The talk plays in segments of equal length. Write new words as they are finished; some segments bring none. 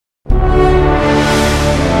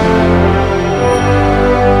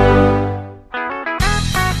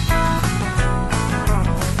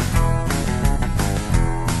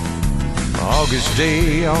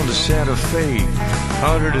Tuesday on the Santa Fe,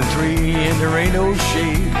 103 and there ain't no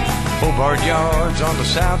shade. Hobart Yards on the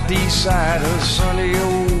southeast side of sunny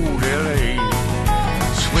old L.A.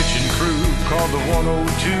 Switching crew called the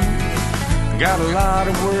 102. Got a lot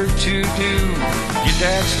of work to do. Get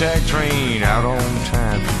that stack train out on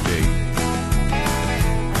time today.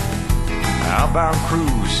 Outbound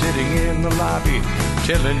crew sitting in the lobby,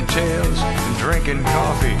 telling tales and drinking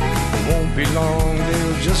coffee. It won't be long,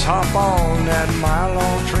 they'll just hop on that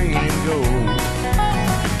mile-long train and go.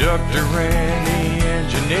 Conductor and the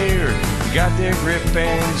engineer got their grip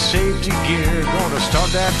and safety gear. Gonna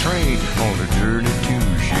start that train on a journey to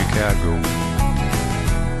Chicago.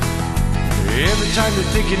 Every time you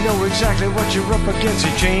think you know exactly what you're up against,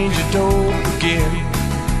 you change the dope again.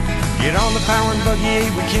 Get on the power and buggy 8,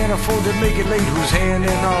 we can't afford to make it late. Who's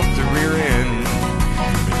handing off the rear end?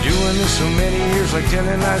 Been doing this so many years, like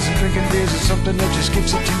telling lies and drinking beers. It's something that just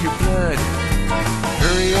gets into your blood.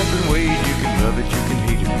 Hurry up and wait, you can love it, you can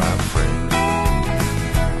hate it, my friend.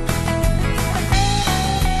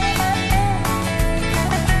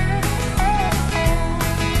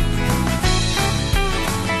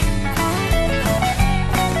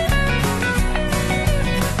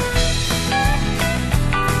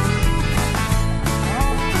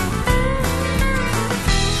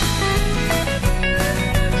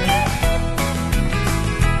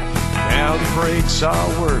 Brakes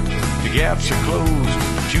are worked, the gaps are closed,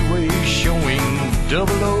 two-ways showing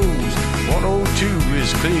double O's. 102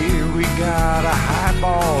 is clear, we got a high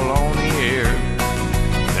ball on the air.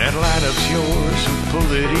 That lineup's yours, so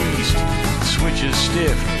pull it east. Switch is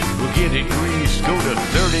stiff, we'll get it greased. Go to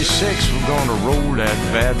 36, we're gonna roll that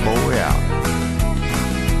bad boy out.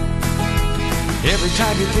 Every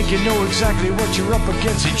time you think you know exactly what you're up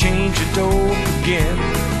against, you change the dope again.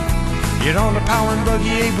 Get on the power and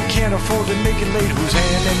buggy 8, we can't afford to make it late. Who's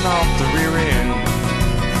handing off the rear end?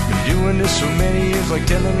 Been doing this so many years, like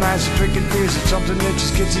telling lies and drinking beers. It's something that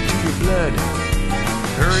just gets into your blood.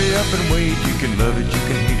 Hurry up and wait, you can love it, you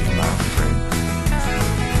can hate it, my friend.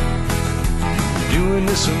 Been doing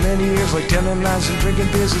this so many years, like telling lies and drinking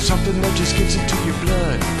beers. It's something that just gets into your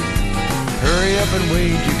blood. Hurry up and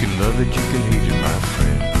wait, you can love it, you can hate it, my friend.